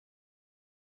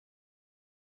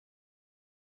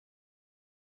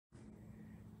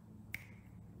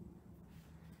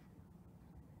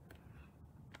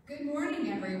Good morning,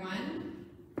 everyone.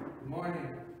 Good morning.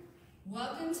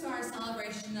 Welcome to our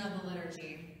celebration of the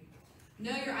liturgy.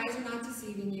 No, your eyes are not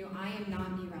deceiving you. I am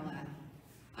not Mirella.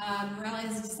 Mirella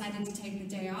has decided to take the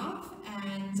day off,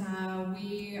 and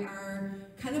we are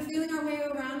kind of feeling our way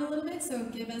around a little bit, so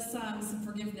give us some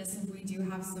forgiveness if we do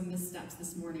have some missteps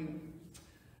this morning.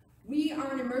 We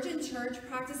are an emergent church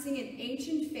practicing an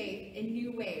ancient faith in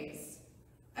new ways,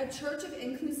 a church of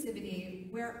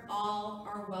inclusivity where all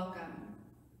are welcome.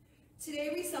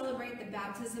 Today we celebrate the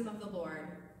baptism of the Lord.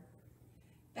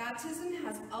 Baptism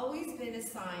has always been a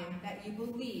sign that you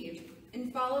believe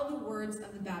and follow the words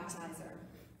of the baptizer.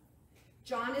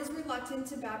 John is reluctant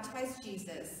to baptize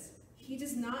Jesus. He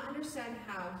does not understand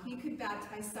how he could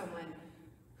baptize someone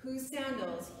whose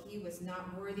sandals he was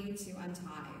not worthy to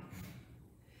untie.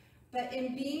 But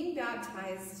in being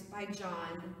baptized by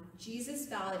John, Jesus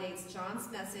validates John's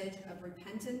message of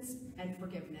repentance and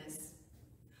forgiveness.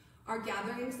 Our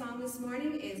gathering song this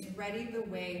morning is Ready the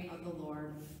Way of the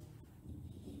Lord.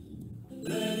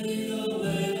 Ready the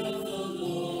way of the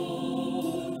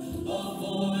Lord, a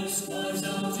voice cries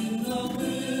out in the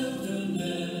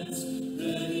wilderness.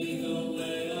 Ready the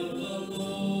way of the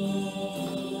Lord.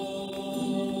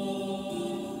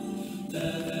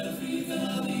 Let every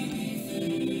valley be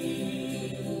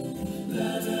filled.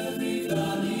 Let every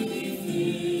valley be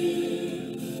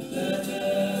filled. Let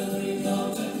every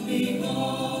mountain be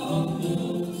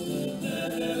humbled.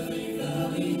 Let every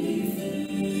valley be filled.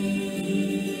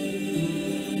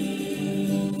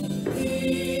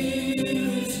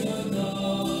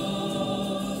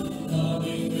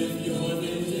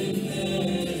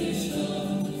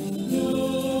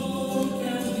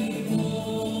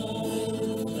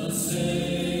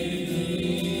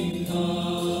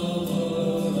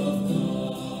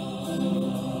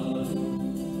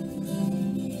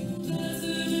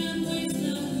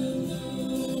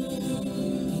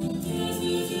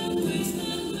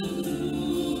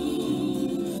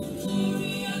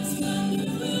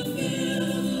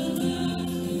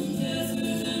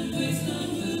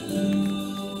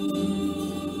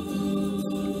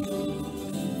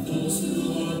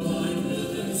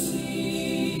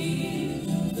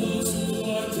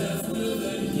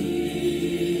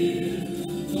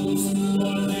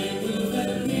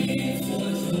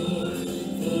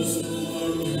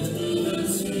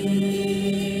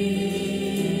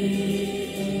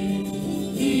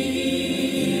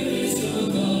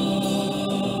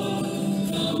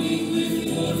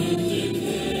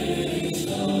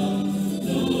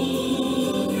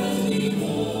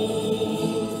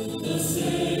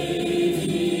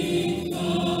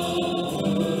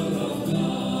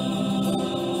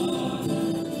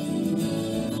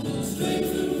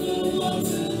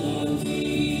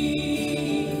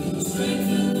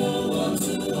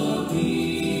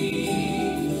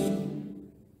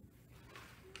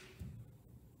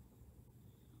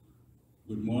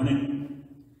 Good morning.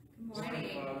 Good morning.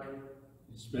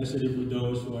 Especially for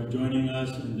those who are joining us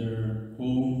in their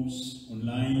homes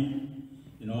online,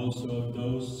 and also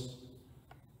those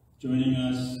joining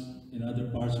us in other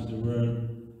parts of the world,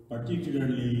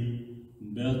 particularly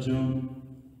in Belgium,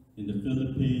 in the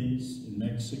Philippines, in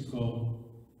Mexico,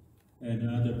 and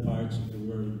other parts of the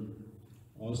world,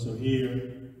 also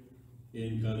here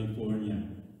in California.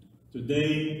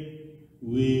 Today,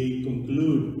 we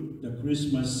conclude the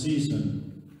Christmas season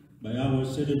by our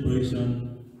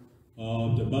celebration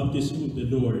of the baptism of the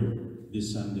Lord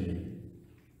this Sunday.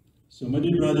 So, my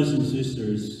dear brothers and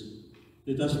sisters,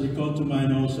 let us recall to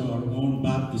mind also our own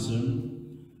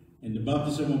baptism and the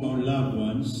baptism of our loved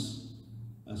ones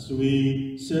as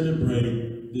we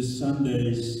celebrate this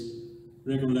Sunday's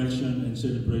recollection and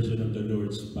celebration of the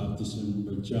Lord's baptism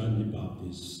by John the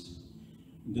Baptist.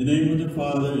 In the name of the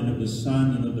Father, and of the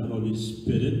Son, and of the Holy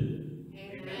Spirit,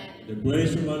 the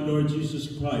grace of our Lord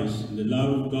Jesus Christ, and the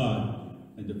love of God,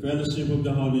 and the fellowship of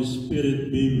the Holy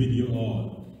Spirit be with you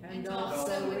all. And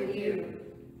also with you.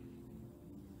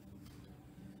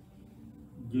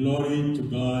 Glory to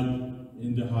God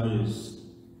in the highest.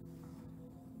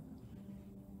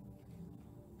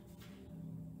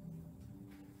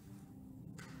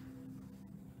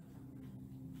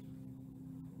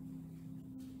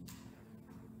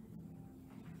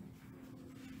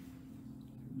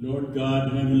 Lord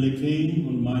God, Heavenly King,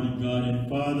 Almighty God and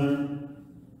Father,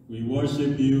 we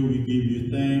worship you, we give you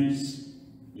thanks,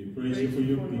 we praise you for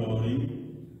your glory.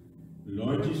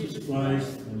 Lord Jesus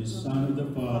Christ, Holy Son of the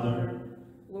Father,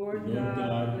 Lord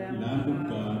God, Lamb of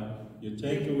God, you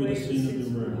take away the sin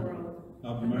of the world.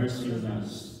 Have mercy on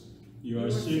us. You are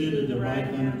seated at the right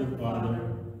hand of the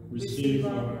Father. Receive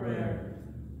our prayer.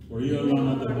 For you alone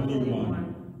are the Holy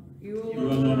One. You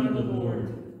alone are the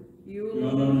Lord. You, the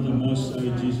honor of the Most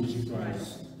High Jesus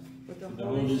Christ, with the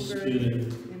Holy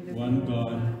Spirit, one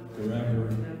God, forever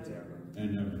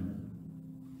and ever.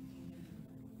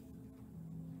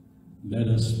 Let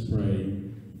us pray.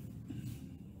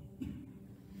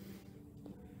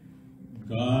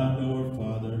 God, our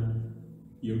Father,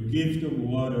 your gift of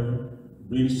water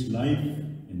brings life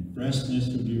and freshness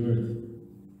to the earth.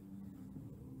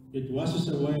 It washes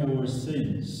away our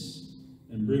sins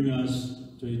and brings us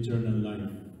to eternal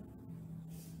life.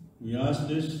 We ask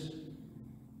this,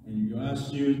 and we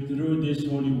ask you through this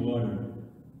holy water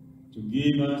to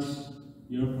give us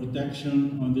your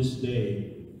protection on this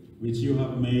day, which you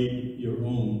have made your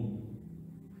own.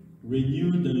 Renew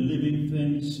the living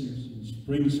things and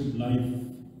springs of life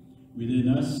within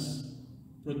us.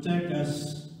 Protect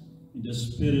us in the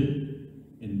spirit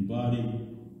and body,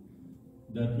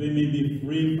 that we may be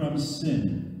free from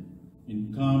sin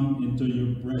and come into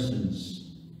your presence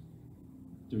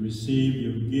to receive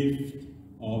your gift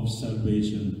of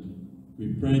salvation.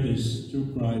 We pray this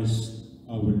through Christ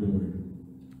our Lord.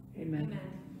 Amen. Amen.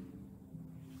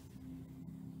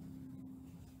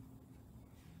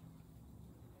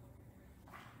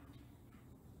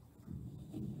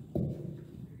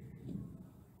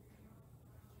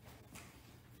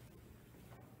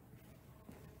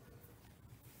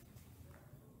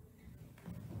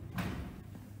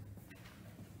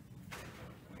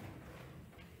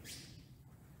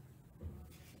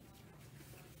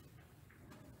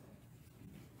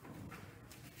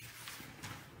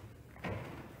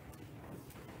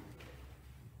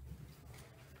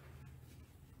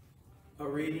 A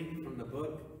reading from the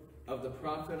book of the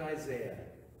prophet Isaiah.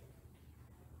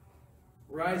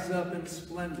 Rise up in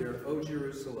splendor, O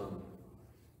Jerusalem.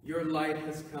 Your light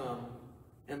has come,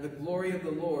 and the glory of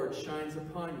the Lord shines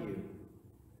upon you.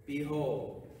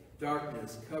 Behold,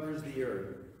 darkness covers the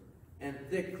earth, and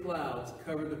thick clouds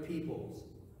cover the peoples.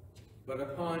 But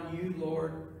upon you,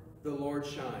 Lord, the Lord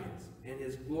shines, and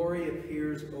his glory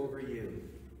appears over you.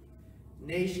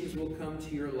 Nations will come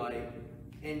to your light,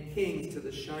 and kings to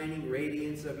the shining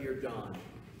radiance of your dawn.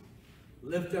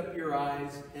 Lift up your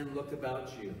eyes and look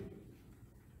about you.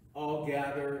 All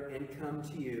gather and come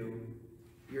to you.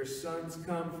 Your sons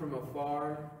come from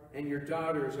afar, and your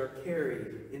daughters are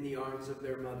carried in the arms of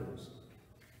their mothers.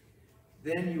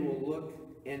 Then you will look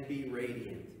and be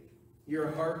radiant.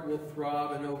 Your heart will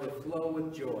throb and overflow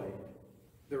with joy.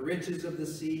 The riches of the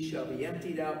sea shall be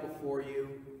emptied out before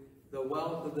you. The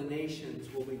wealth of the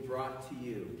nations will be brought to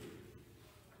you.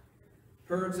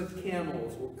 Herds of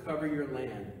camels will cover your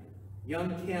land,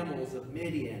 young camels of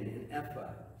Midian and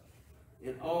Ephah,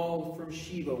 and all from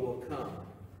Sheba will come,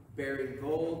 bearing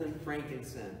gold and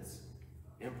frankincense,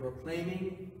 and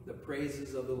proclaiming the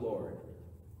praises of the Lord.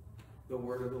 The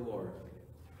word of the Lord.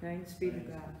 Thanks be to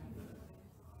God.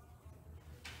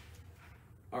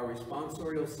 Our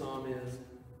responsorial psalm is,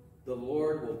 "The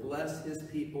Lord will bless his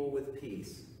people with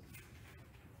peace."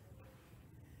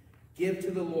 Give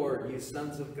to the Lord, you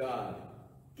sons of God.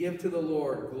 Give to the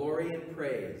Lord glory and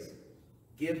praise.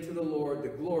 Give to the Lord the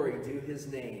glory due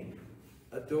his name.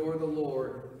 Adore the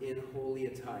Lord in holy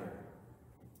attire.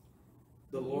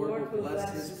 The Lord will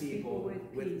bless his people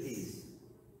with peace.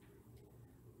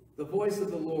 The voice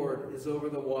of the Lord is over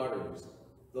the waters,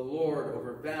 the Lord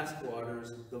over vast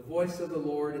waters. The voice of the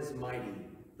Lord is mighty.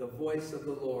 The voice of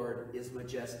the Lord is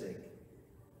majestic.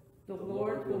 The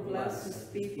Lord will bless his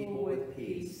people with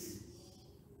peace.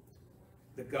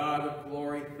 The God of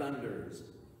glory thunders,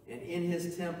 and in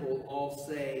his temple all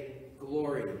say,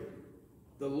 "Glory."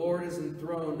 The Lord is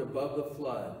enthroned above the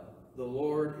flood. The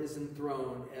Lord is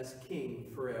enthroned as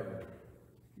King forever.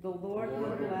 The Lord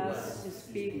will bless his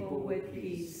people with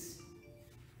peace.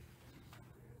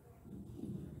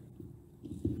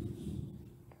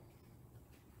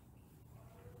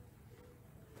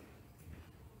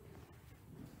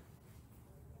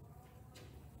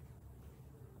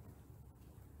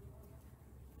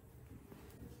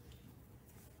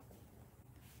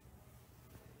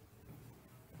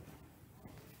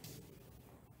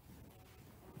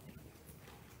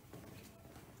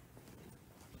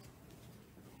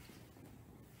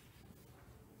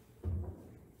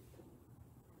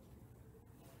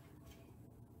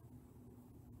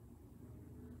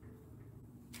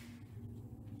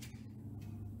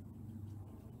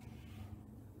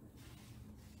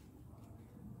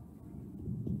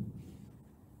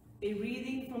 A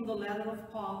reading from the letter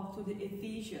of Paul to the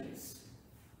Ephesians.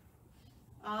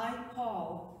 I,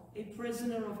 Paul, a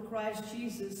prisoner of Christ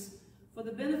Jesus, for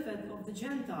the benefit of the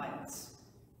Gentiles,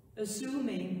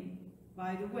 assuming,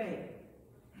 by the way,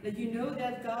 that you know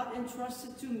that God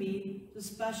entrusted to me the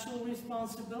special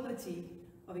responsibility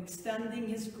of extending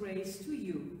his grace to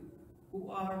you who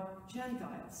are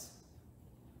Gentiles.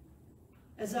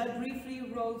 As I briefly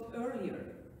wrote earlier,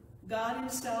 God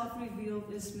himself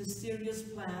revealed his mysterious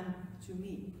plan to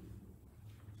me.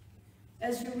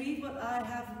 As you read what I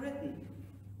have written,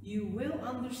 you will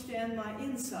understand my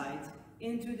insight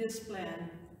into this plan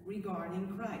regarding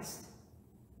Christ.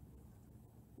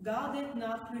 God did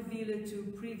not reveal it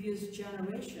to previous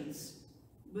generations,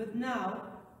 but now,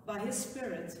 by his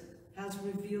Spirit, has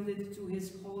revealed it to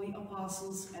his holy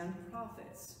apostles and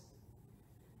prophets.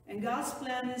 And God's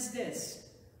plan is this: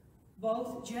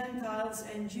 both Gentiles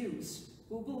and Jews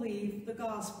who believe the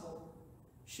gospel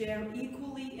share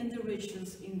equally in the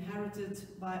riches inherited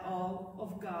by all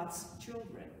of God's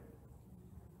children.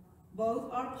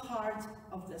 Both are part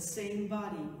of the same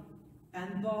body,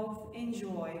 and both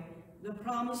enjoy the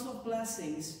promise of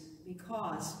blessings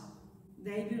because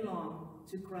they belong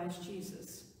to Christ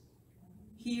Jesus.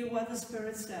 Hear what the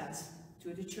Spirit says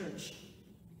to the church.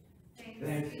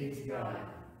 Thanks be to God.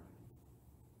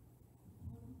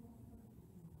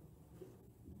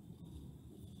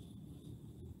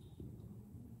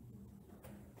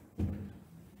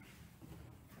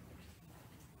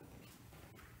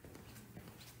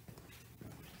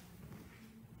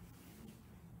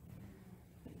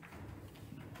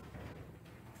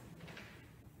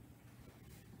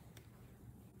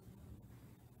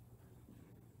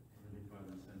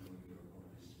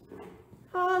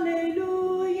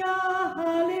 Hallelujah,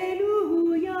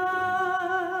 hallelujah,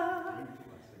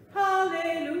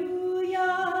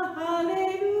 hallelujah,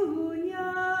 hallelujah,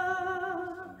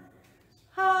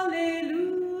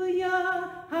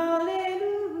 hallelujah,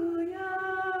 hallelujah,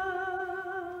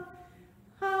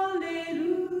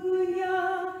 hallelujah,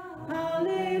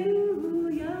 hallelujah.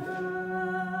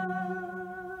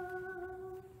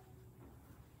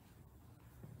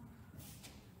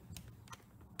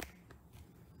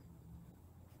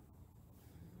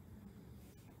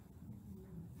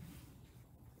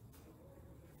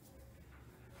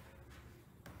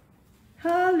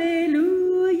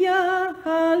 Hallelujah,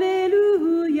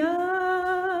 hallelujah,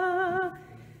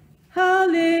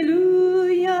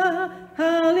 hallelujah,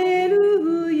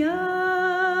 hallelujah,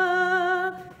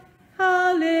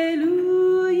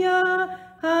 hallelujah,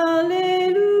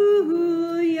 hallelujah.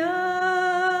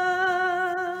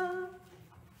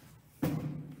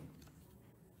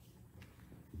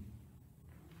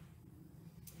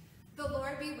 The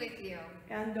Lord be with you.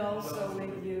 And also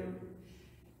with you.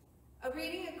 A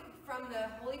reading from the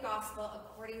Holy Gospel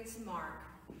according to Mark.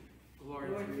 Glory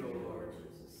to you, O Lord.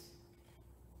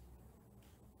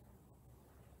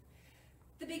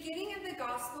 The beginning of the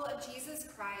Gospel of Jesus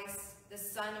Christ, the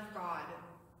Son of God.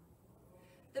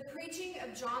 The preaching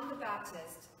of John the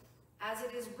Baptist, as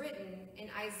it is written in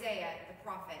Isaiah the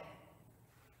prophet.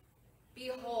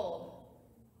 Behold,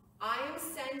 I am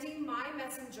sending my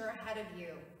messenger ahead of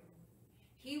you.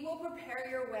 He will prepare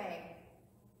your way.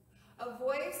 A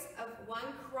voice of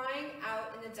one crying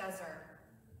out in the desert,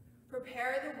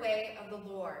 prepare the way of the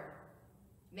Lord,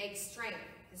 make straight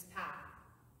his path.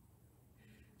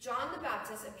 John the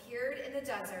Baptist appeared in the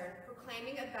desert,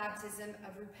 proclaiming a baptism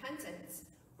of repentance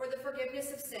for the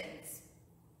forgiveness of sins.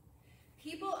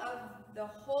 People of the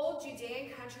whole Judean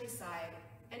countryside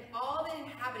and all the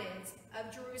inhabitants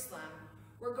of Jerusalem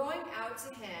were going out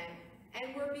to him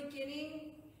and were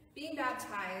being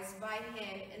baptized by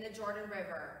him in the Jordan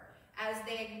River, as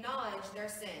they acknowledged their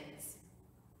sins.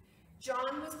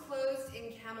 John was clothed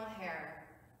in camel hair,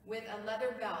 with a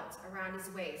leather belt around his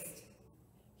waist.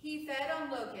 He fed on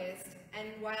locusts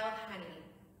and wild honey,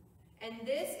 and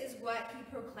this is what he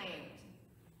proclaimed: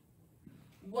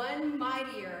 one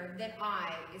mightier than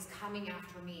I is coming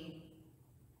after me.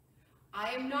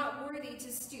 I am not worthy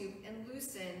to stoop and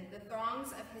loosen the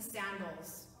thongs of his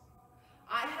sandals.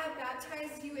 I have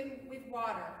baptized you with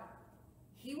water.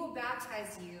 He will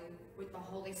baptize you with the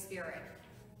Holy Spirit.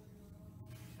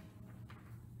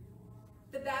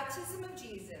 The baptism of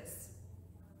Jesus.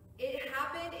 It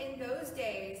happened in those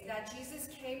days that Jesus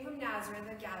came from Nazareth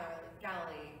of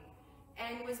Galilee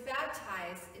and was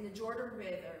baptized in the Jordan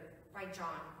River by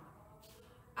John.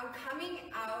 On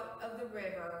coming out of the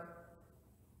river,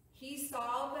 he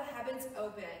saw the heavens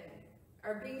open,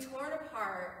 or being torn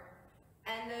apart,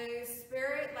 and the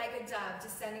Spirit like a dove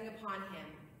descending upon him.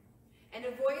 And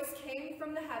a voice came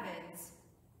from the heavens,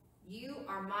 "You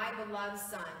are my beloved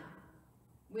Son.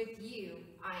 With you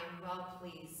I am well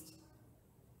pleased."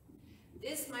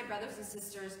 This, my brothers and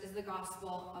sisters, is the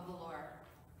gospel of the Lord.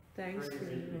 Thanks to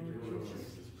you, Lord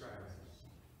Jesus.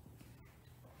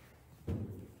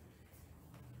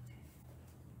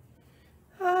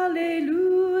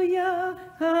 Hallelujah,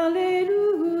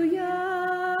 hallelujah,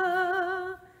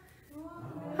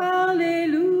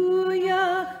 hallelujah.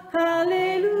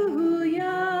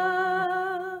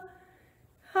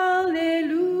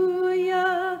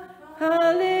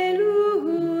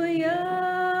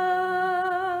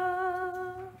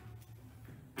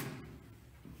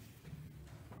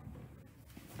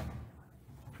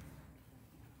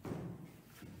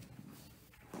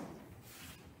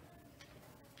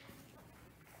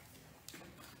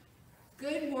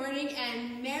 Good morning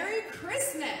and Merry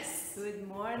Christmas! Good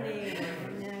morning.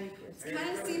 Merry Christmas. It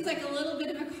kind of seems like a little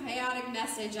bit of a chaotic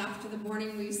message after the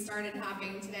morning we started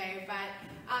having today,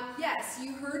 but yes,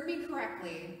 you heard me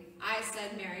correctly. I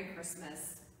said Merry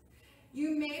Christmas.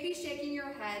 You may be shaking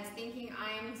your heads thinking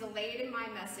I am delayed in my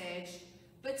message,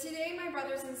 but today, my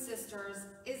brothers and sisters,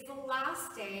 is the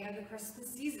last day of the Christmas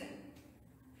season.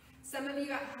 Some of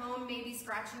you at home may be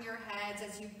scratching your heads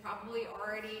as you've probably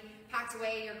already packed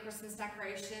away your Christmas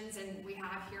decorations, and we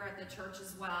have here at the church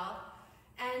as well.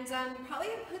 And probably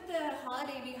have put the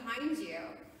holiday behind you.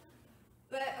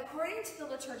 But according to the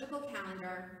liturgical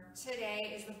calendar,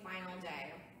 today is the final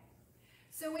day.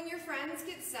 So when your friends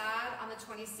get sad on the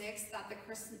 26th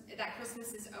that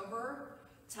Christmas is over,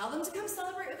 tell them to come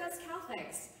celebrate with us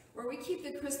Catholics, where we keep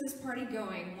the Christmas party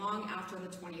going long after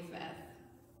the 25th.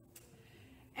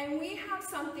 And we have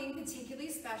something particularly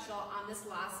special on this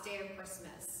last day of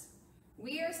Christmas.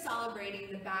 We are celebrating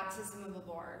the baptism of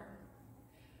the Lord.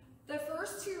 The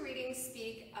first two readings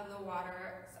speak of the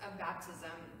waters of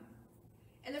baptism.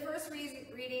 In the first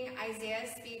reading, Isaiah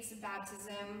speaks of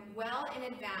baptism well in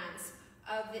advance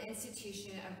of the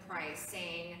institution of Christ,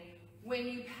 saying, "When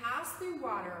you pass through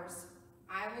waters,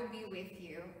 I will be with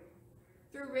you.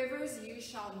 Through rivers you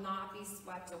shall not be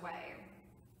swept away."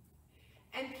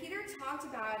 And Peter talked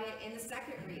about it in the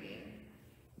second reading.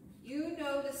 "You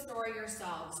know the story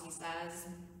yourselves," he says.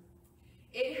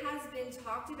 "It has been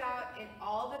talked about in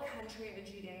all the country of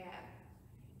Judea.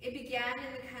 It began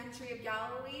in the country of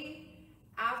Galilee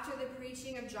after the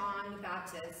preaching of John the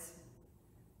Baptist.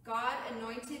 God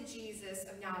anointed Jesus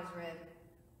of Nazareth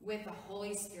with the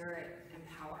Holy Spirit and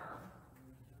power."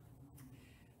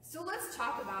 So let's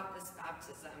talk about this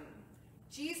baptism.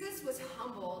 Jesus was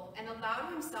humbled and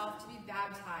allowed himself to be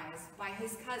baptized by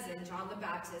his cousin, John the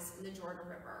Baptist, in the Jordan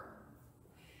River.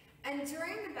 And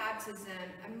during the baptism,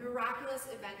 a miraculous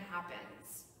event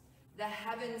happens. The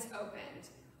heavens opened.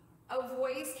 A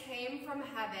voice came from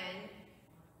heaven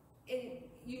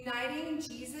uniting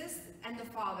Jesus and the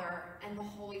Father and the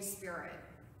Holy Spirit.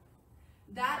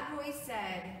 That voice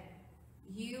said,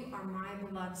 "You are my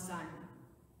beloved Son.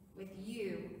 With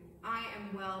you, I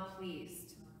am well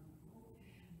pleased."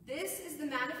 This is the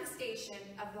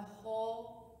manifestation of the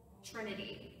whole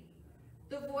Trinity.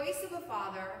 The voice of the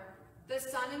Father, the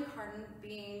Son incarnate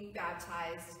being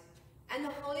baptized, and the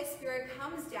Holy Spirit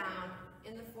comes down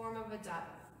in the form of a dove.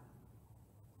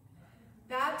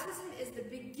 Baptism is the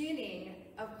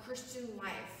beginning of Christian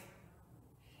life.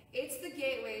 It's the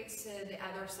gateway to the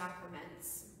other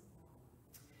sacraments.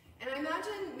 And I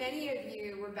imagine many of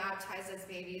you were baptized as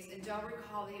babies and don't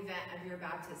recall the event of your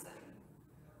baptism.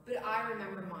 But I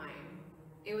remember mine.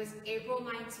 It was April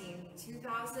 19,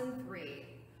 2003.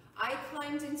 I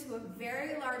climbed into a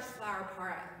very large flower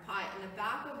pot in the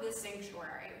back of this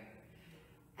sanctuary,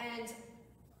 and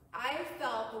I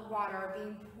felt the water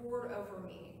being poured over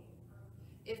me.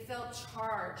 It felt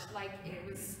charged, like it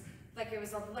was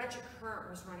electric current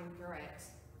was running through it.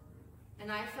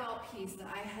 And I felt peace that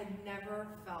I had never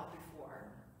felt before.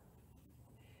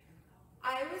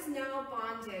 I was now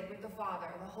bonded with the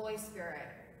Father, the Holy Spirit.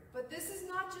 But this is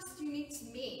not just unique to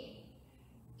me.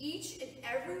 Each and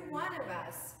every one of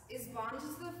us is bonded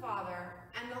to the Father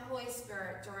and the Holy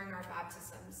Spirit during our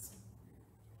baptisms.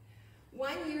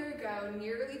 1 year ago,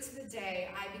 nearly to the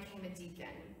day, I became a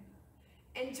deacon.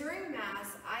 And during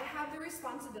Mass, I have the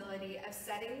responsibility of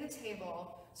setting the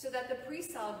table so that the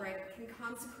pre-celebrant can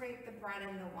consecrate the bread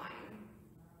and the wine.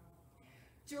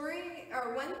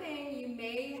 One thing you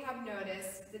may have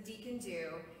noticed the deacon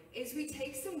do is we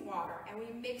take some water and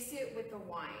we mix it with the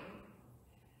wine.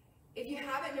 If you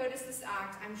haven't noticed this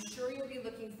act, I'm sure you'll be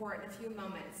looking for it in a few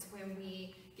moments when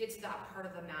we get to that part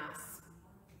of the Mass.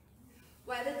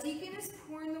 While the deacon is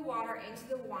pouring the water into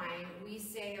the wine, we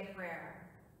say a prayer.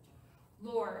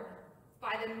 "Lord,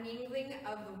 by the mingling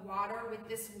of the water with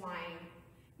this wine,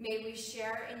 may we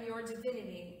share in your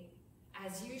divinity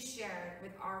as you shared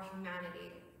with our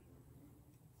humanity."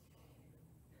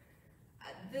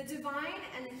 The divine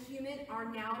and the human are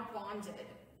now bonded.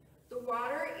 The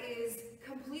water is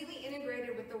completely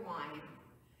integrated with the wine.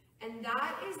 And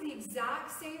that is the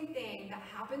exact same thing that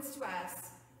happens to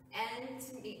us and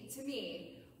to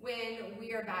me when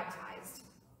we are baptized.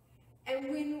 And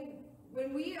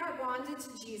when we are bonded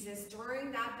to Jesus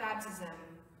during that baptism,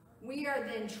 we are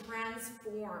then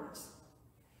transformed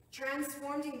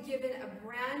and given a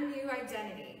brand new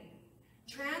identity.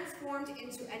 Transformed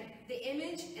into the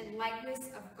image and likeness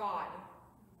of God.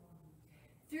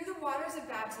 Through the waters of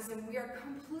baptism, we are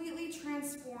completely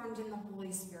transformed in the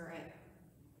Holy Spirit.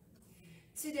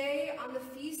 Today, on the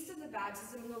feast of the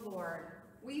baptism of the Lord,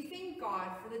 we thank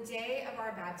God for the day of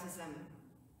our baptism.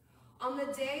 On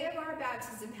the day of our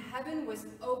baptism, heaven was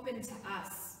open to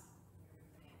us,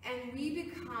 and we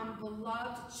become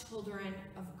beloved children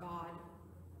of God.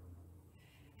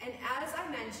 And as I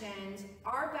mentioned,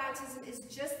 our baptism is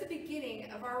just the beginning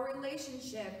of our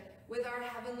relationship with our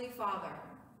Heavenly Father,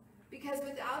 because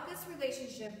without this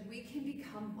relationship, we can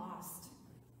become lost.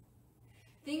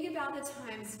 Think about the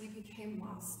times you became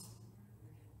lost.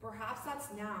 Perhaps that's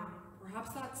now,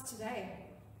 perhaps that's today.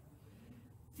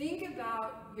 Think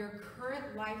about your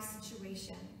current life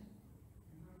situation.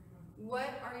 What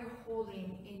are you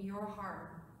holding in your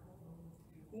heart?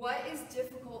 What is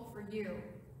difficult for you?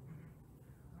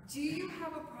 Do you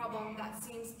have a problem that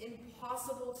seems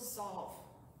impossible to solve?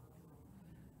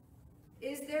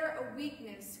 Is there a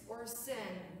weakness or a sin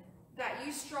that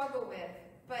you struggle with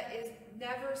but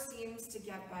never seems to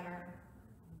get better?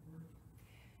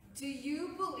 Do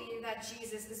you believe that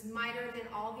Jesus is mightier than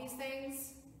all these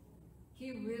things?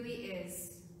 He really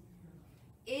is.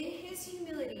 In his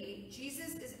humility,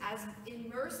 Jesus is as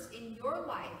immersed in your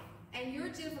life and your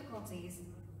difficulties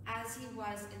as he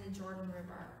was in the Jordan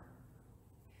River,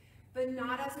 but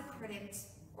not as a critic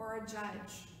or a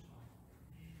judge.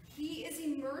 He is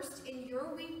immersed in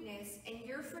your weakness and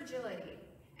your fragility,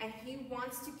 and he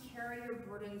wants to carry your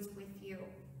burdens with you.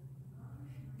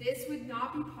 This would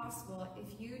not be possible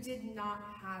if you did not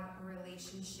have a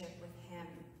relationship with him.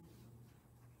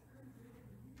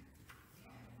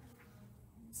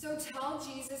 So tell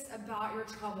Jesus about your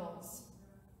troubles,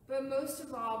 but most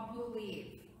of all,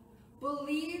 believe.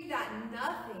 Believe that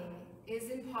nothing is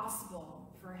impossible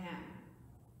for him.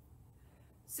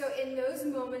 So in those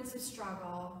moments of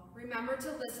struggle, remember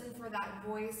to listen for that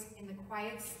voice in the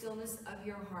quiet stillness of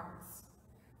your hearts.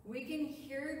 We can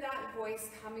hear that voice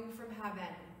coming from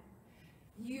heaven.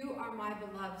 You are my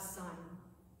beloved son,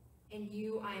 and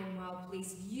you I am well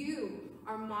pleased. You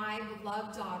are my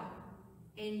beloved daughter,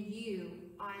 and you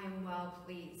I am well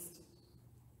pleased.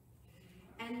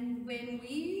 And when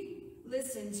we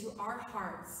listen to our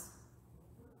hearts,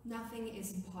 nothing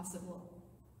is impossible.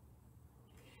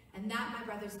 And that, my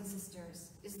brothers and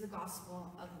sisters, is the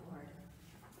gospel of the Lord.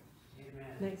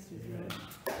 Amen. Thanks, Amen.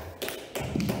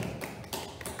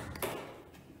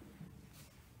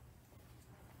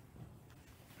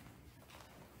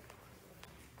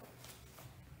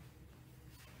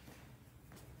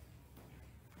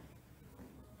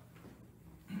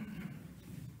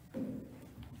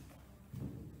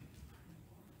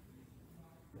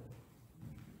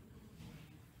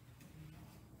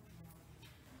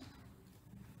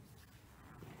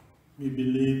 We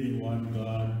believe in one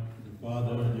God, the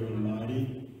Father, the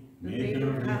Almighty,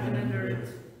 maker of heaven and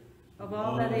earth, of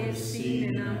all that is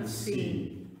seen and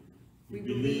unseen. We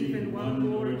believe in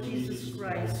one Lord Jesus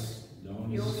Christ, the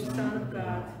only Son of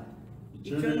God,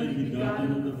 eternally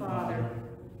begotten of the Father,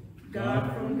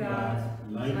 God from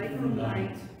God, light from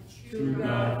light, true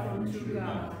God from true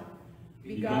God,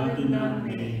 begotten, not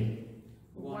made,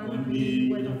 one being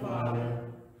with the Father.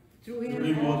 Through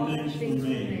him all things were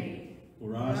made.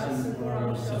 For us and for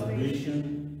our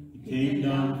salvation, he came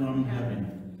down from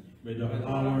heaven. By the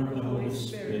power of the Holy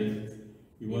Spirit,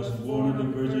 he was born of the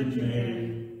Virgin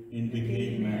Mary and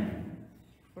became man.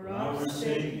 For our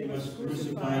sake, he was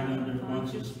crucified under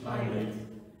Pontius Pilate.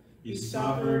 He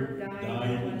suffered,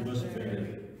 died, and was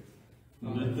buried.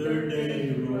 On the third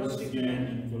day, he rose again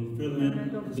in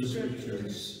fulfillment of the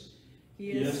Scriptures.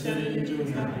 He ascended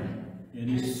into heaven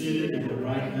and is seated at the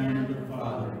right hand of the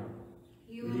Father.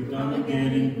 He will come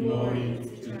again in glory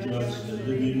to judge the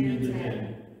living and the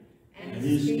dead, and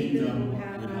his kingdom will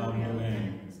have no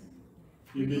end.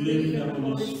 We believe in the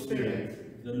Holy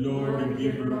Spirit, the Lord and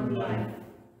giver of life,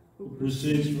 who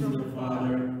proceeds from the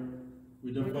Father.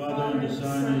 With the Father and the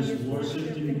Son is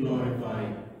worshipped and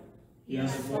glorified. He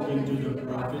has spoken to the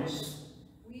prophets.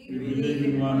 We believe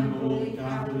in one holy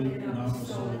Catholic and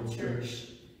Apostolic Church.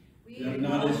 We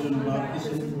acknowledge in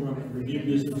baptism for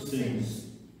forgiveness of sins.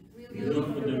 We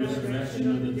look for the resurrection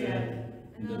of the dead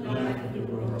and the life of the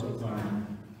world to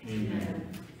come. Amen.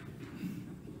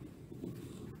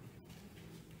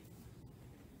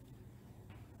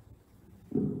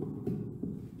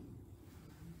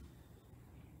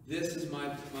 This is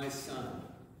my Son,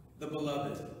 the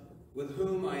Beloved, with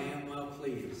whom I am well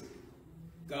pleased.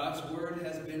 God's word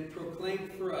has been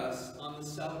proclaimed for us on the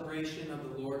celebration of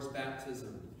the Lord's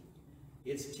baptism.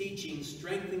 Its teaching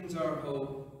strengthens our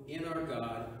hope in our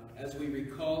God as we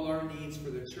recall our needs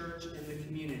for the church and the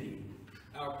community.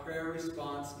 Our prayer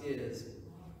response is,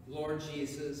 Lord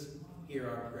Jesus, hear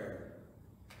our prayer.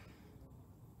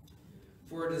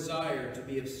 For a desire to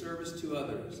be of service to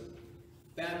others,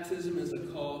 baptism is a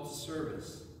call to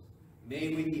service.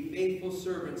 May we be faithful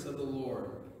servants of the Lord,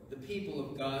 the people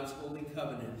of God's holy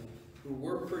covenant, who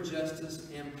work for justice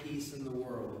and peace in the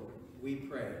world, we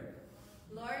pray.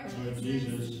 Lord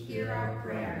Jesus, hear our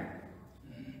prayer.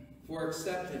 For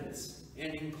acceptance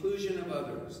and inclusion of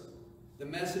others, the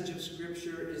message of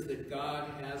Scripture is that God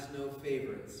has no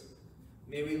favorites.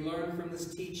 May we learn from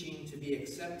this teaching to be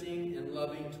accepting and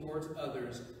loving towards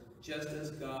others, just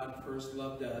as God first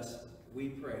loved us, we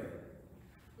pray.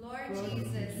 Lord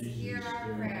Jesus, hear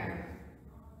our prayer.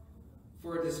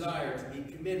 For a desire to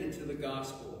be committed to the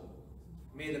gospel,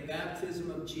 may the baptism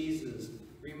of Jesus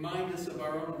remind us of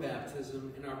our own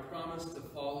baptism and our promise to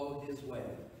follow his way.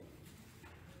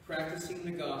 Practicing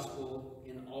the gospel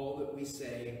in all that we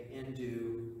say and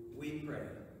do, we pray.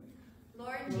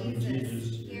 Lord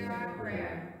Jesus, hear our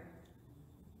prayer.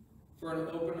 For an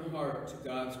open heart to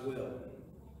God's will,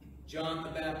 John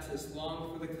the Baptist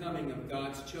longed for the coming of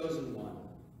God's chosen one.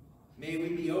 May we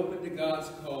be open to God's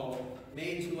call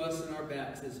made to us in our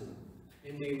baptism,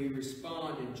 and may we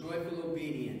respond in joyful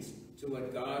obedience to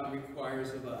what God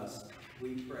requires of us,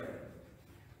 we pray.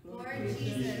 Lord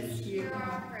Jesus, hear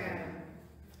our prayer.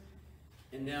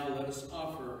 And now let us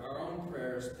offer our own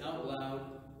prayers out loud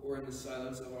or in the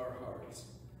silence of our hearts.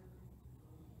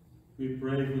 We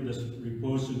pray for the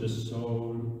repose of the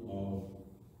soul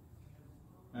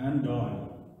of Anne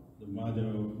Doyle, the mother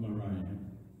of Mariah.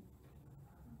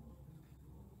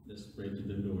 Let's pray to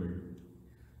the Lord.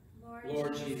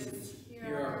 Lord Jesus,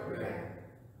 hear our prayer.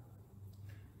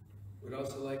 We'd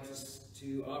also like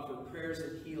to offer prayers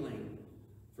of healing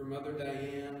for Mother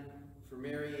Diane, for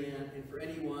Mary Ann, and for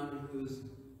anyone who's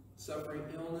suffering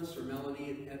illness or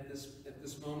malady at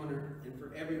this moment, and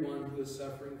for everyone who is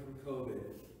suffering from COVID.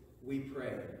 We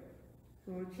pray.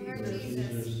 Lord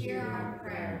Jesus, hear our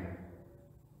prayer.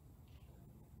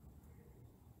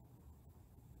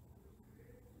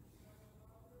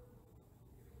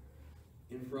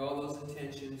 And for all those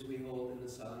intentions we hold in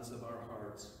the silence of our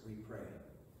hearts, we pray.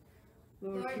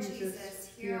 Lord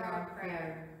Jesus, hear our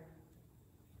prayer.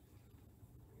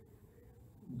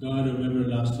 God of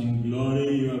everlasting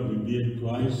glory, you have revealed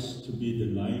Christ to be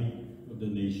the light of the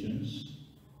nations.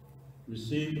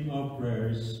 Receive our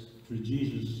prayers through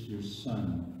Jesus, your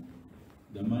Son,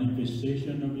 the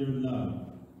manifestation of your love,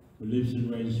 who lives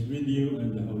and reigns with you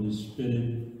and the Holy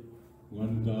Spirit,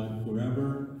 one God,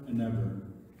 forever and ever.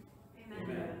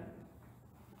 Amen.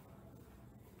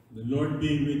 The Lord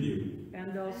be with you.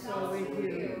 And also with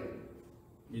you.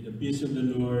 May the peace of the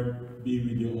Lord be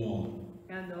with you all.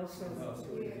 And also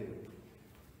with you.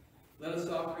 Let us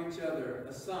offer each other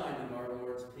a sign of our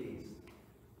Lord's peace.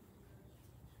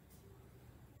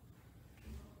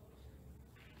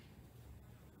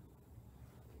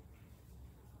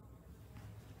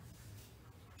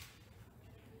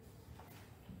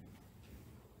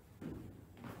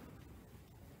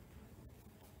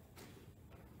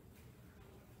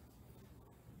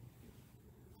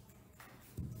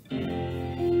 Amen.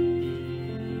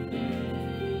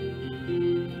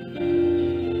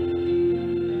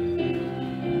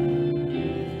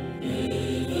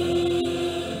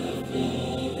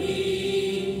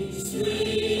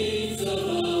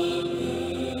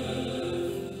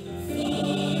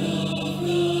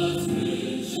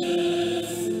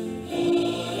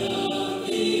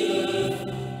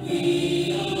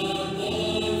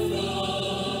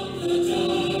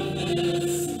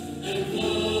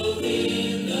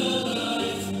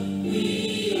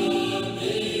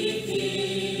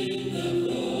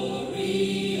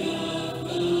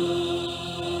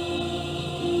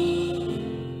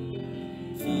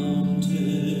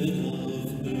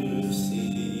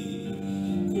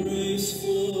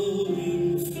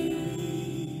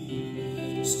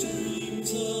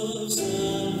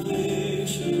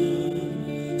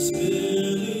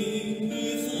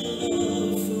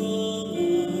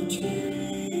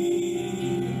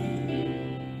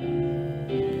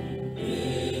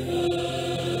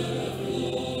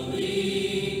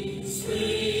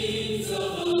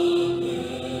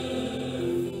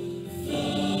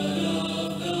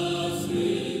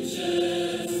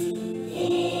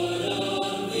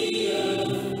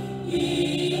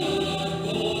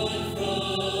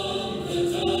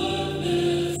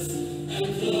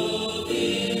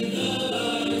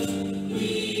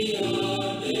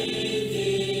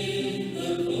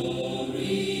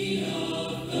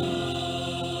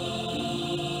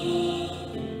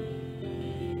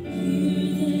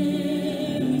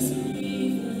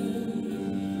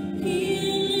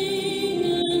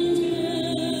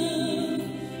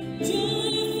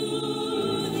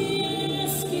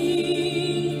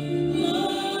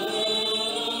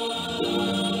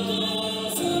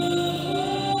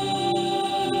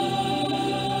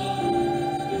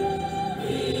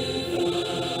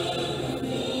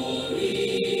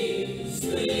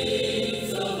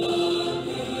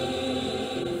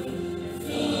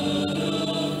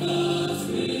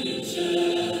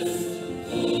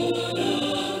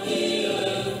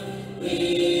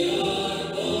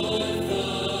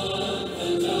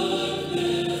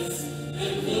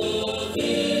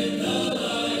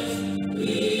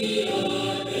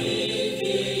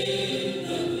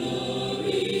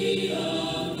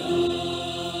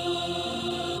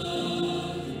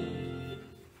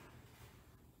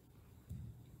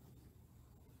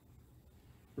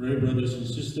 Pray, brothers and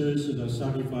sisters, that our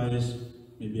sacrifice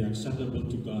may be acceptable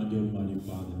to God, the Almighty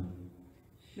Father.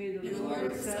 May the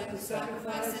Lord accept the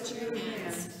sacrifice at your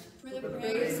hands for the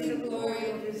praise and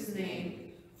glory of his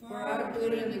name, for our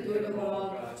good and the good of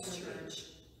all God's church.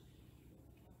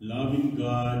 Loving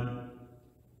God,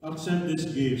 accept these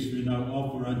gifts we now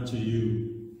offer unto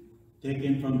you,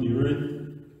 taken from the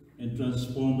earth and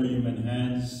transformed by human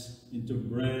hands into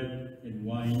bread and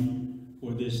wine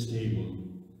for this table.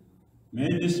 May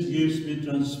these gifts be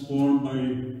transformed by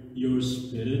your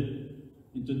Spirit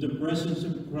into the presence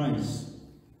of Christ.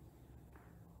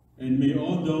 And may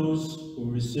all those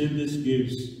who receive these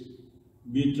gifts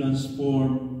be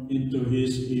transformed into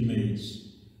his image.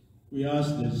 We ask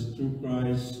this through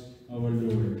Christ our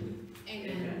Lord.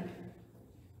 Amen.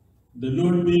 The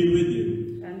Lord be with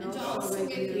you. And also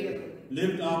with you.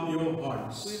 Lift up your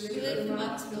hearts. We lift them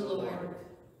up to the Lord.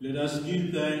 Let us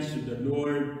give thanks to the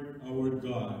Lord our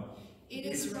God. It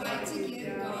is right to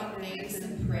give God thanks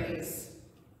and praise.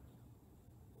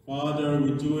 Father,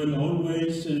 we do it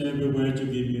always and everywhere to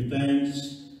give you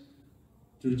thanks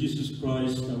through Jesus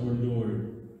Christ our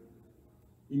Lord.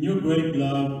 In your great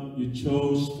love, you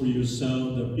chose for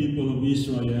yourself the people of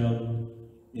Israel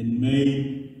and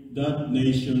made that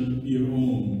nation your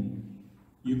own.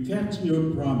 You kept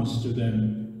your promise to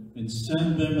them and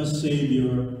sent them a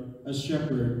Savior, a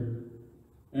shepherd,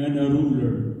 and a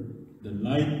ruler. The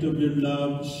light of your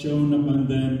love shone upon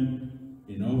them,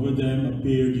 and over them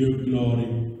appeared your glory.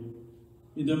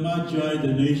 In the Magi,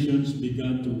 the nations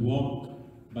began to walk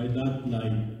by that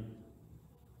light.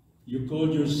 You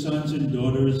called your sons and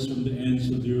daughters from the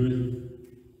ends of the earth.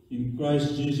 In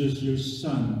Christ Jesus, your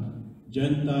Son,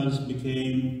 Gentiles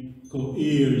became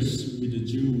co-heirs with the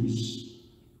Jews,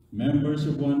 members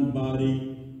of one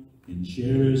body and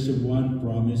sharers of one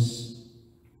promise,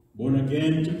 born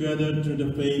again together through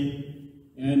the faith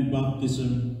and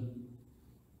baptism.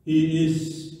 He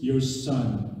is your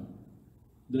Son,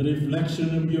 the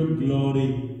reflection of your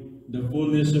glory, the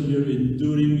fullness of your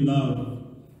enduring love,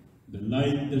 the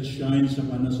light that shines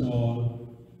upon us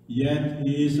all. Yet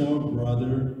he is our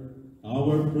brother,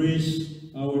 our priest,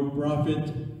 our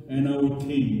prophet, and our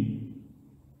king.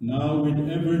 Now with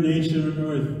every nation on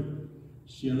earth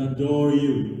shall adore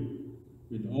you,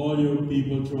 with all your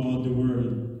people throughout the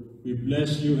world. We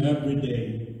bless you every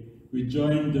day. We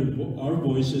join our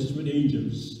voices with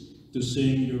angels to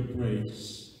sing your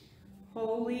praise.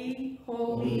 Holy,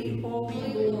 holy,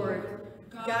 holy Lord,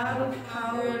 God of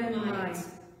power and might,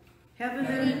 heaven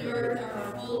and earth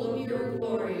are full of your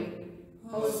glory.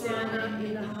 Hosanna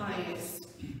in the highest.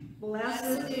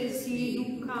 Blessed is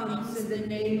he who comes in the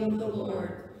name of the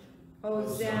Lord.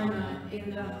 Hosanna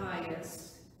in the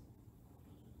highest.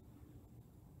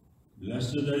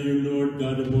 Blessed are you, Lord,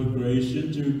 God of all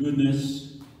creation. Through goodness,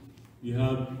 you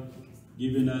have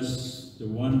given us the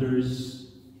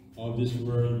wonders of this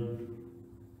world,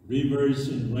 rivers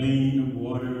and rain of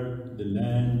water, the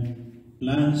land,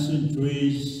 plants and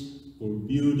trees for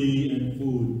beauty and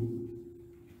food,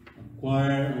 a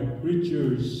choir of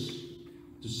creatures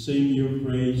to sing your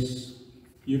praise.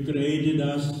 You created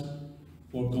us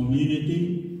for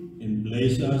community and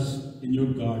placed us in your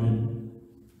garden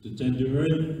to tend the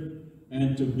earth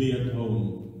and to be at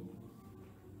home.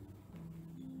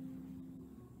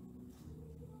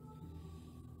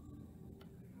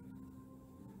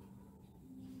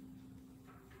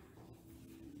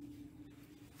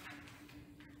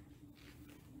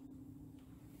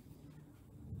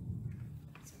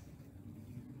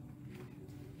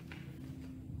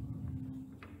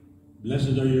 Blessed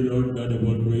are you, Lord God of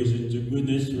all creation. To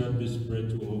goodness you have this bread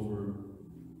to offer.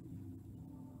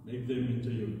 Make them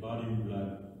into your body and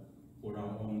blood for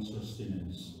our own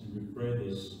sustenance. And we pray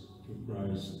this through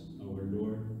Christ our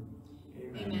Lord.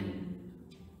 Amen.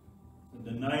 On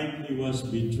the night he was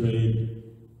betrayed,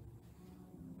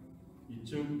 he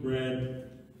took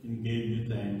bread and gave you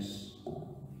thanks.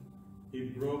 He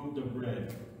broke the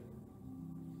bread,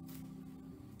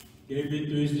 gave it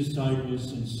to his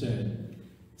disciples and said,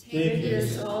 Take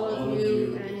this, all of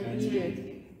you, and eat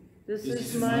it. This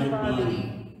is my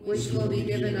body, which will be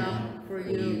given up for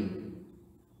you.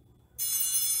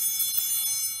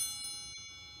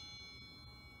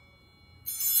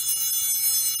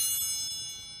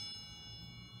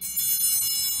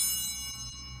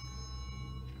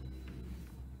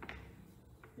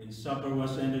 When supper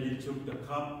was ended, he took the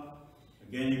cup.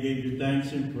 Again he gave you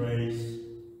thanks and praise,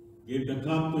 gave the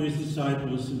cup to his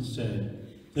disciples and said,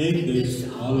 Take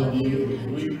this, all of you,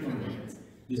 and drink from it.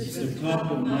 This is the cup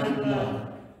of my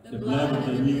blood, the blood of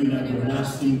the new and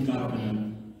everlasting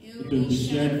covenant. It will be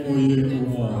shed for you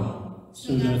and for all,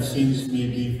 so that sins may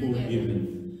be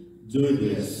forgiven. Do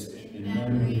this in in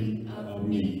memory of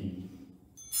me.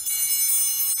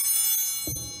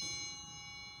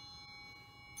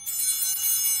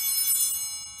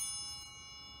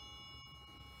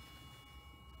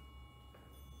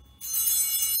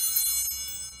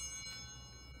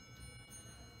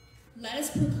 Let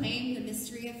us proclaim the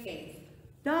mystery of faith.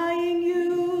 Dying,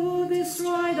 you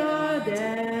destroyed our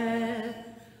death.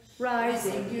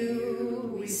 Rising,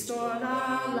 you restored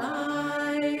our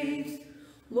lives.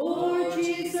 Lord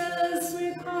Jesus,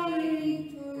 we're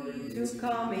calling to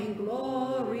come in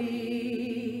glory.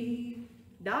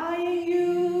 Dying,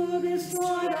 you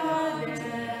destroyed our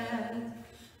death.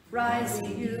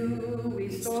 Rising, you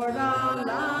restored our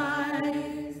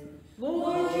lives.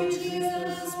 Lord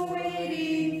Jesus, we're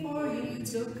waiting for you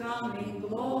to come in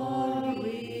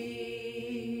glory.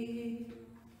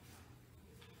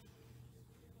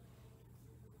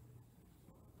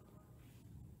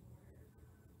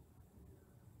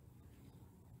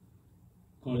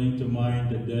 Calling to mind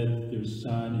the death your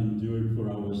Son endured for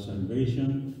our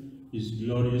salvation, his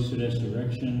glorious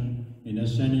resurrection and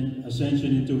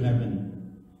ascension into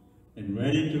heaven, and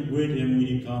ready to greet him when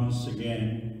he comes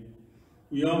again,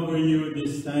 we offer you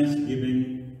this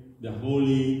thanksgiving, the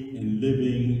holy and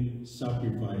living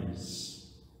sacrifice.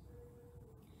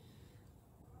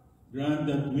 Grant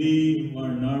that we who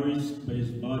are nourished by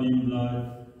his body and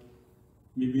blood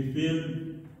may be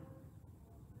filled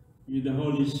with the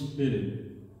Holy Spirit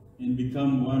and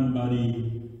become one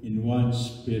body in one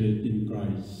spirit in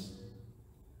Christ.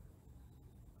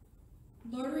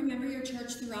 Lord, remember your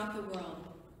church throughout the world.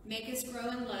 Make us grow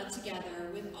in love together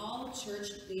with all church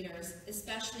leaders,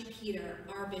 especially Peter,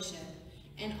 our bishop,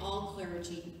 and all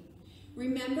clergy.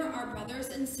 Remember our brothers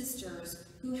and sisters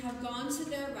who have gone to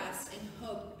their rest in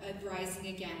hope of rising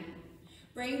again.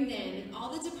 Bring them and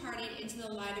all the departed into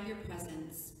the light of your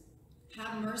presence.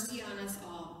 Have mercy on us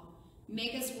all.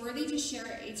 Make us worthy to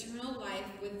share eternal life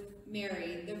with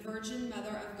Mary, the Virgin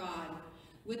Mother of God,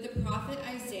 with the prophet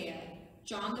Isaiah,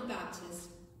 John the Baptist,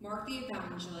 Mark the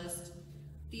Evangelist,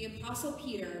 the Apostle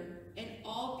Peter, and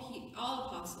all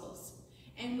apostles,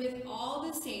 and with all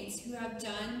the saints who have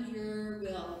done your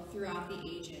will throughout the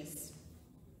ages.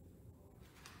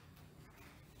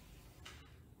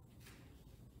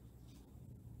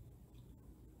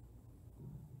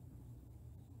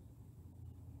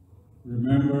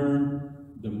 Remember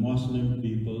the Muslim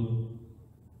people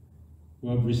who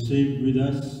have received with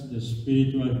us the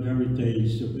spiritual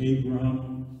heritage of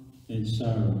Abraham and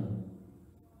Sarah.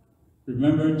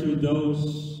 Remember to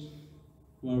those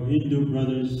who are Hindu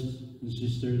brothers and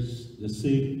sisters, the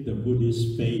Sikh, the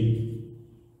Buddhist faith,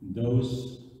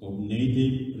 those of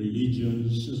native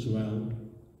religions as well,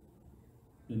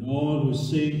 and all who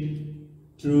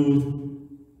seek truth,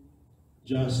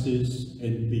 justice,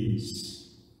 and peace.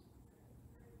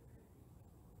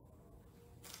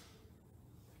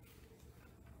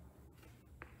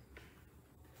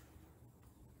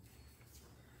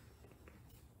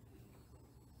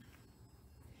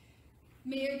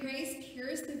 May your grace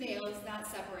pierce the veils that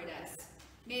separate us.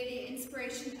 May the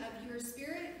inspiration of your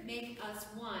Spirit make us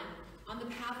one on the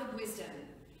path of wisdom.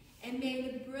 And may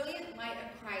the brilliant light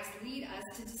of Christ lead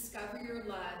us to discover your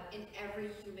love in every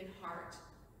human heart.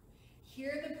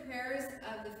 Hear the prayers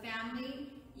of the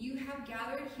family you have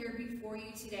gathered here before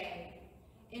you today.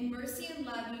 In mercy and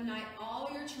love, unite all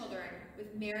your children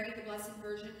with Mary, the Blessed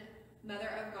Virgin, Mother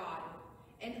of God,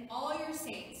 and all your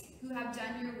saints who have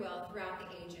done your will throughout the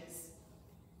ages.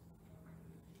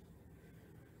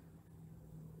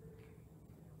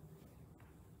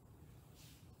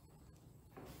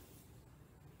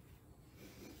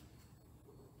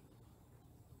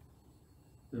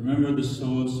 Remember the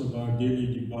souls of our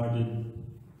dearly departed,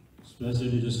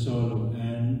 especially the soul of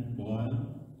Anne Boyle,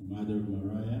 the mother of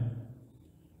Mariah.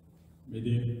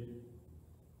 May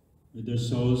their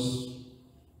souls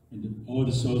and all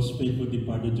the souls faithful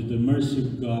departed to the mercy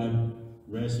of God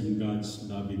rest in God's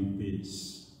loving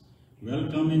peace.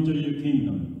 Welcome into your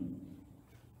kingdom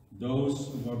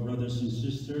those of our brothers and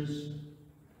sisters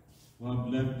who have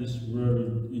left this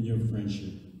world in your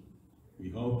friendship. We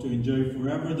hope to enjoy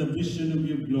forever the vision of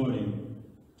your glory,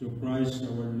 through Christ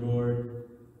our Lord,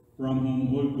 from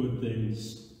whom all good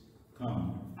things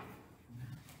come.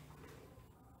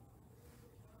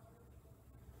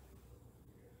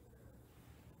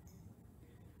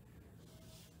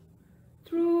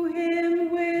 Through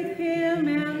him, with him,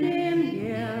 and in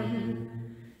him,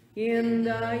 in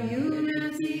the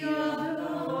unity of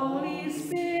the Holy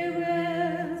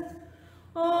Spirit,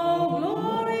 all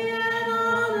glory and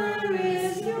honor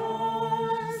is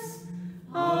yours,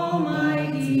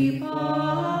 Almighty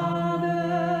Father,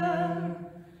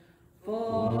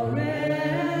 forever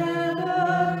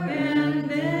and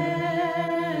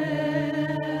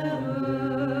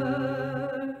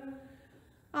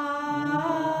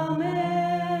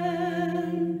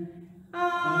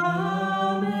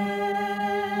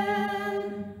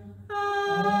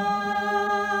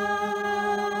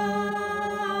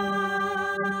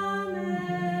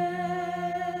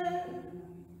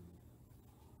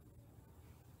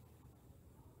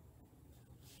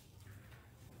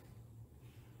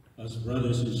As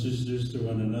brothers and sisters to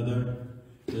one another,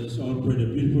 let us all pray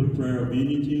the beautiful prayer of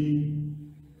unity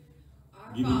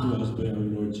given to us by our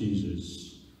Lord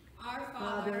Jesus. Our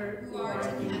Father, who art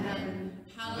in heaven,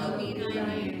 hallowed be thy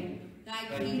name. Thy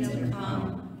kingdom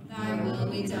come, thy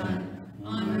will be done,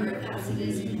 on earth as it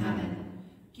is in heaven.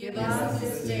 Give us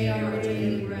this day our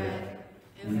daily bread,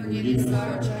 and forgive us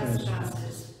our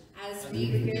trespasses, as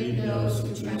we forgive those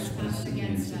who trespass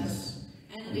against us.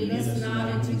 And lead us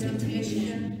not into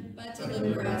temptation, but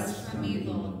deliver us from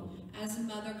evil. As a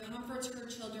mother comforts her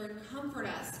children, comfort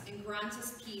us and grant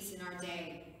us peace in our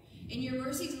day. In your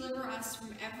mercy, deliver us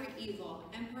from every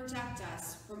evil and protect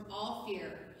us from all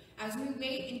fear, as we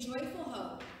wait in joyful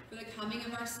hope for the coming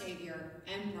of our Savior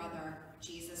and brother,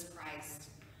 Jesus Christ.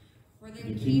 For the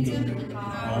kingdom and the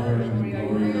power and the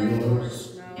glory are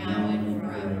yours, now and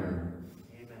forever.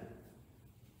 Amen.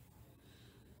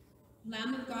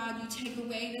 Lamb of God, you take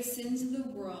away the sins of the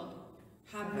world.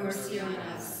 Have mercy on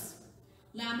us.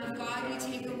 Lamb of God, you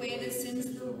take away the sins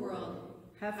of the world.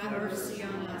 Have mercy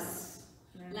on us.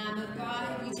 Lamb of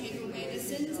God, you take away the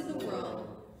sins of the world.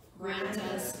 Grant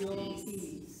us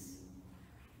peace.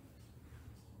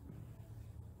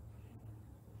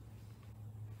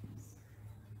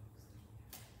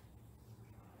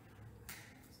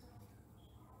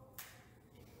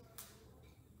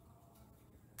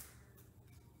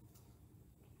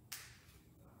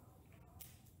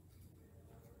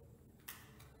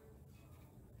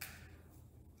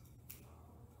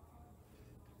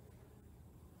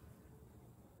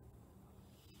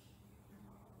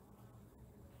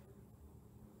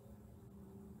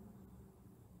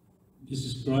 This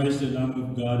is Christ, the Lamb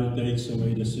of God, who takes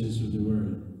away the sins of the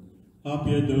world.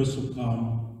 Happy are those who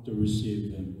come to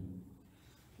receive him.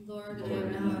 Lord,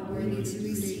 I am not worthy to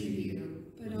receive you,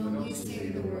 but only say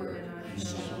the word, and I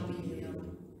shall be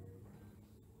healed.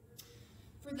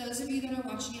 For those of you that are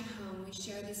watching at home, we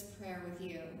share this prayer with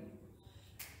you.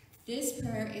 This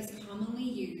prayer is commonly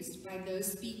used by those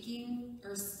speaking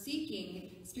or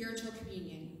seeking spiritual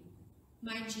communion.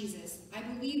 My Jesus, I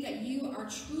believe that you are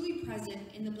truly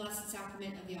present in the blessed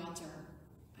sacrament of the altar.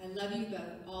 I love you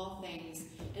above all things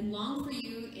and long for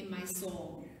you in my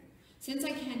soul. Since I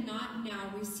cannot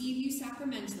now receive you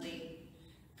sacramentally,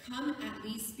 come at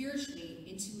least spiritually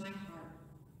into my heart.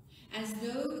 As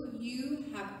though you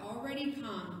have already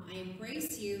come, I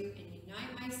embrace you and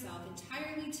unite myself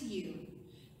entirely to you.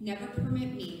 Never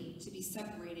permit me to be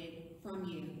separated from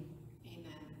you.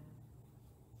 Amen.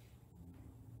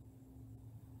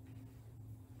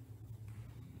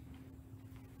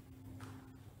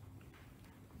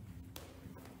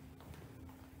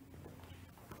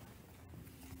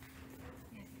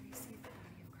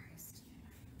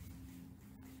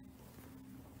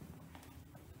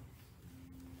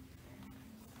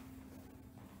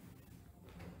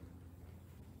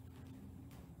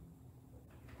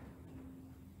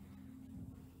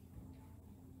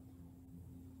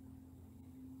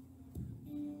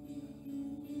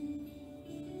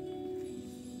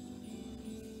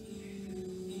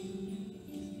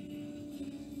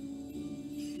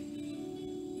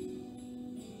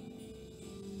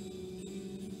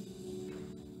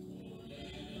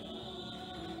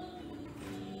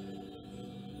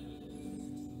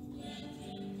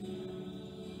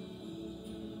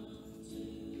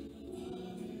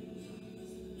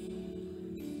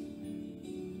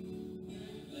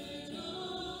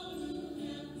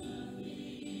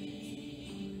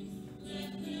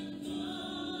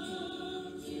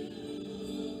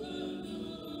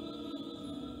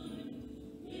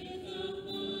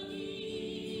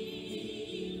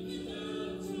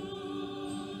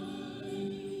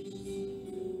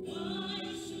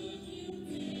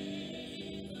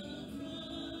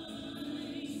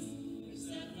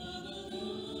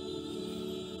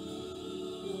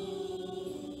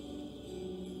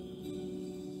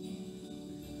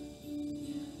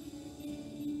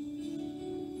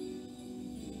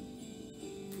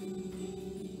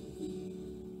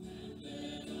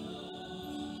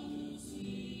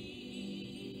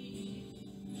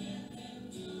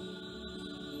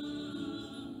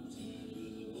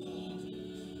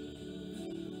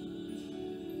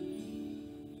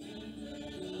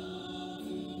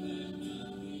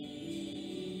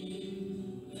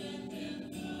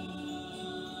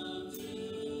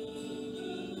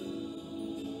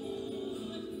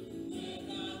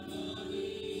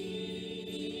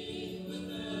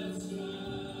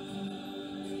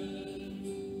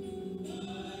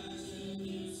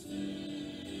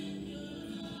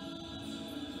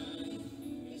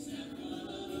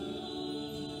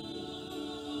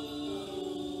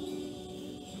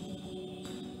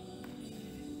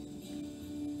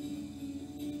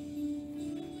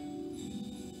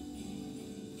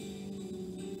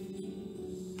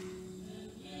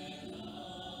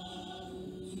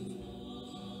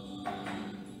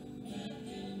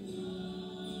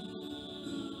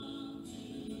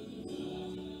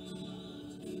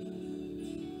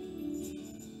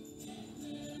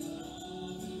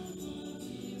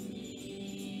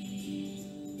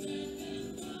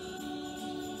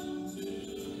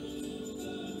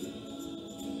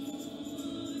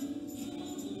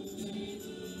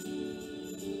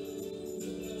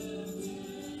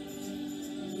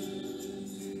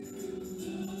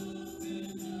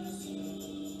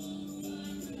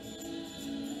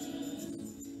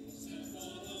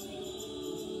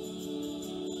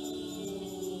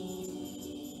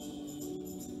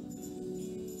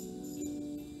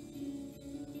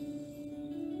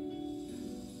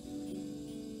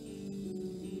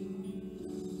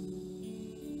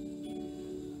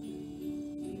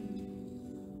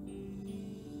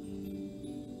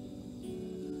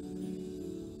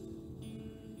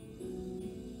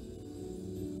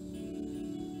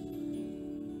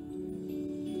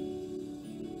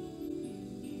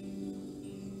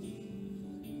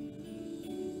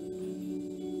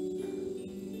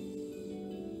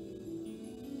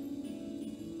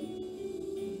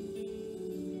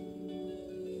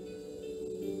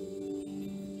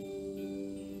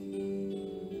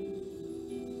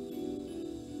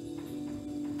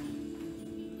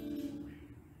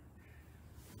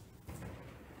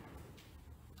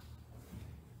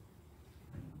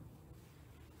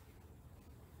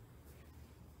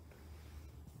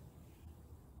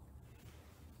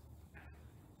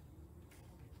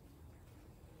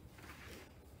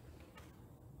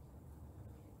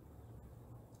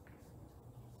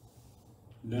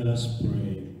 Let us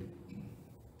pray.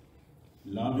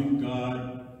 Loving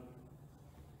God,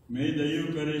 may the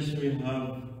Eucharist we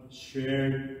have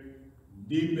shared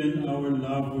deepen our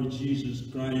love for Jesus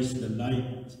Christ, the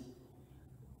light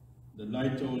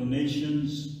to all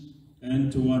nations and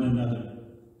to one another.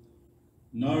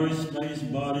 Nourished by his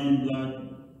body and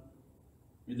blood,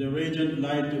 may the radiant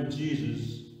light of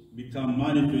Jesus become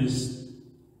manifest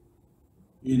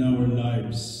in our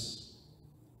lives.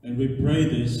 And we pray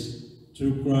this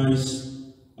through Christ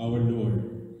our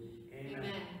Lord.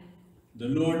 Amen. The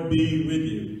Lord be with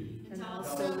you. And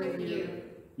also with you.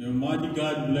 May Almighty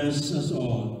God bless us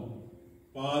all,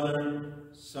 Father,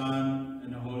 Son,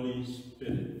 and Holy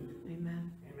Spirit.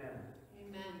 Amen. Amen.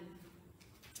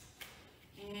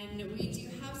 Amen. And we do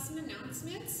have some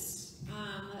announcements.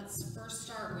 Let's first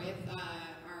start with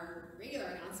our regular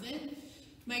announcement.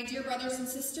 My dear brothers and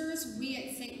sisters, we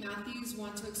at St. Matthew's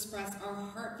want to express our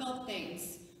heartfelt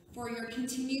thanks for your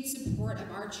continued support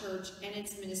of our church and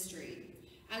its ministry,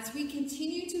 as we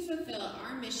continue to fulfill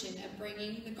our mission of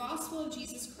bringing the gospel of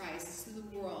Jesus Christ to the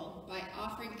world by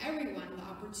offering everyone the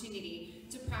opportunity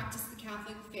to practice the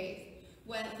Catholic faith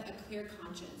with a clear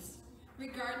conscience,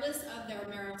 regardless of their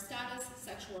marital status,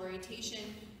 sexual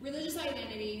orientation, religious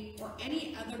identity, or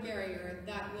any other barrier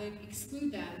that would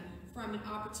exclude them from an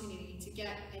opportunity to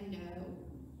get to know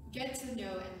and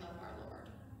love our Lord.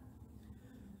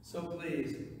 So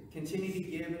please, continue to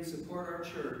give and support our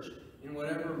church in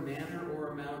whatever manner or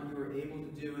amount you are able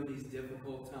to do in these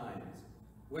difficult times.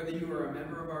 Whether you are a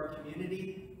member of our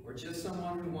community or just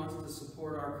someone who wants to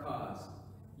support our cause,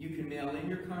 you can mail in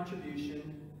your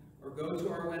contribution or go to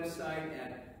our website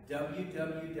at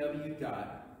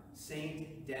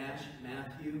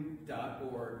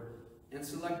www.saint-matthew.org and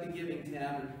select the Giving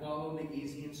tab and follow the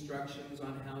easy instructions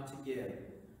on how to give.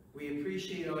 We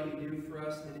appreciate all you do for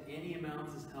us, and any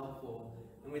amount is helpful.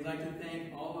 And we'd like to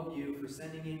thank all of you for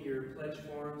sending in your pledge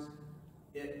forms.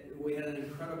 We had an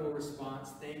incredible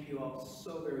response. Thank you all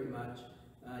so very much.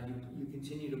 You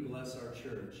continue to bless our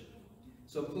church.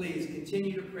 So please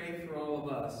continue to pray for all of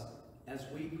us as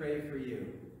we pray for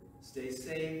you. Stay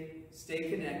safe, stay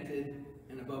connected,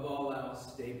 and above all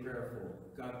else, stay prayerful.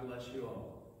 God bless you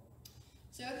all.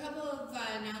 So a couple of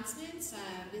announcements.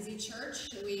 Busy church.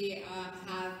 We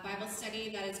have Bible study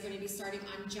that is going to be starting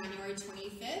on January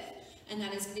 25th. And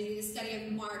that is going to be the study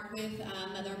of Mark with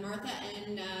Mother Martha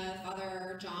and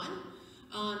Father John.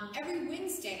 Every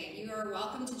Wednesday, you are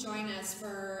welcome to join us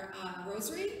for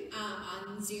Rosary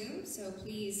on Zoom. So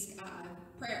please,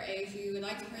 if you would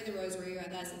like to pray the Rosary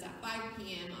with us, it's at 5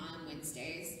 p.m. on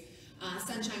Wednesdays.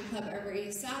 Sunshine Club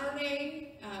every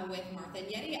Saturday with Martha and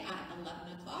Yeti at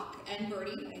 11 o'clock. And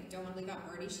Birdie, I don't want to leave out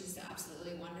Birdie. She's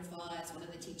absolutely wonderful as one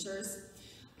of the teachers.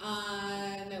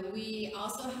 We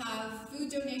also have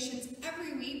food donations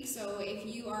every week, so if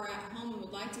you are at home and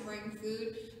would like to bring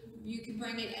food, you can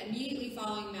bring it immediately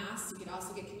following Mass. You could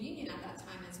also get communion at that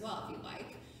time as well if you'd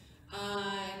like.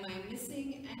 Am I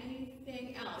missing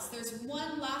anything else? There's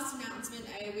one last announcement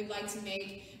I would like to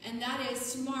make, and that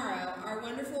is tomorrow, our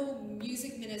wonderful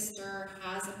music minister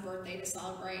has a birthday to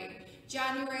celebrate.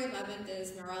 January 11th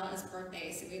is Morella's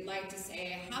birthday, so we'd like to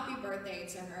say a happy birthday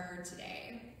to her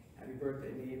today. Happy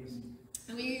birthday, Neves.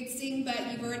 And we could sing, but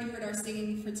you've already heard our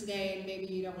singing for today, and maybe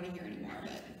you don't want to hear any more of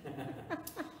it.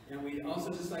 And we'd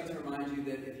also just like to remind you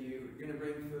that if you're going to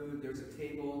bring food, there's a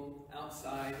table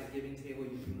outside, a giving table.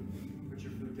 You can put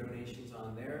your food donations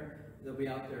on there. They'll be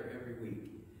out there every week.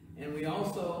 And we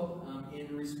also,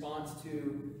 in response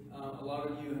to a lot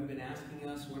of you have been asking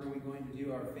us, when are we going to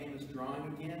do our famous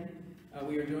drawing again?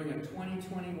 We are doing a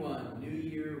 2021 New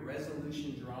Year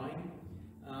resolution drawing.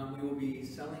 We will be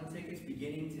selling tickets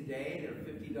beginning today. They're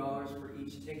 $50 for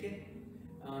each ticket.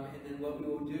 And then what we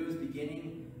will do is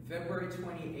beginning February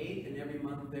 28th and every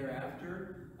month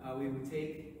thereafter, we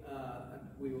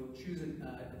will choose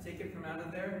a ticket from out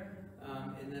of there,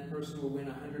 and that person will win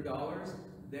 $100.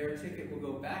 Their ticket will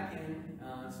go back in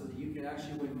so that you can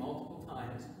actually win multiple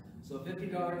times. So a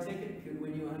 $50 ticket could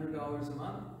win you $100 a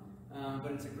month,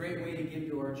 but it's a great way to give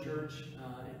to our church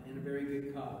and a very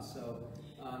good cause. So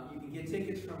you can get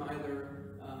tickets from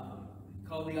either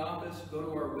call the office, go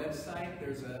to our website.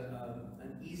 There's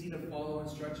an easy to follow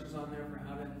instructions on there for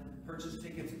how to purchase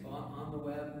tickets on the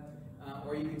web,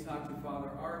 or you can talk to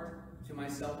Father Art, to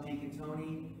myself, Deacon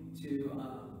Tony, to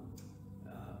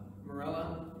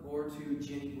Morella, or to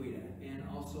Jenny Guida. And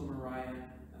also Mariah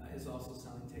is also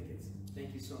selling tickets.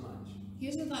 Thank you so much.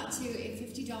 Here's a thought too, if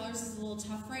 $50 is a little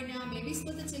tough right now, maybe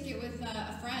split the ticket with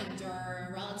a friend or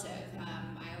a relative.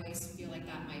 I always feel like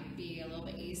that might be a little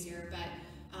bit easier, but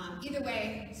either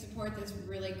way, support this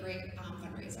really great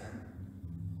fundraiser.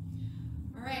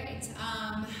 All right.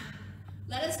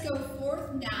 Let us go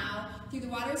forth now through the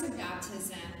waters of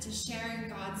baptism to share in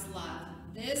God's love.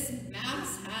 This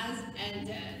Mass has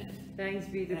ended. Thanks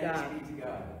be to God. Thanks be to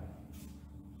God.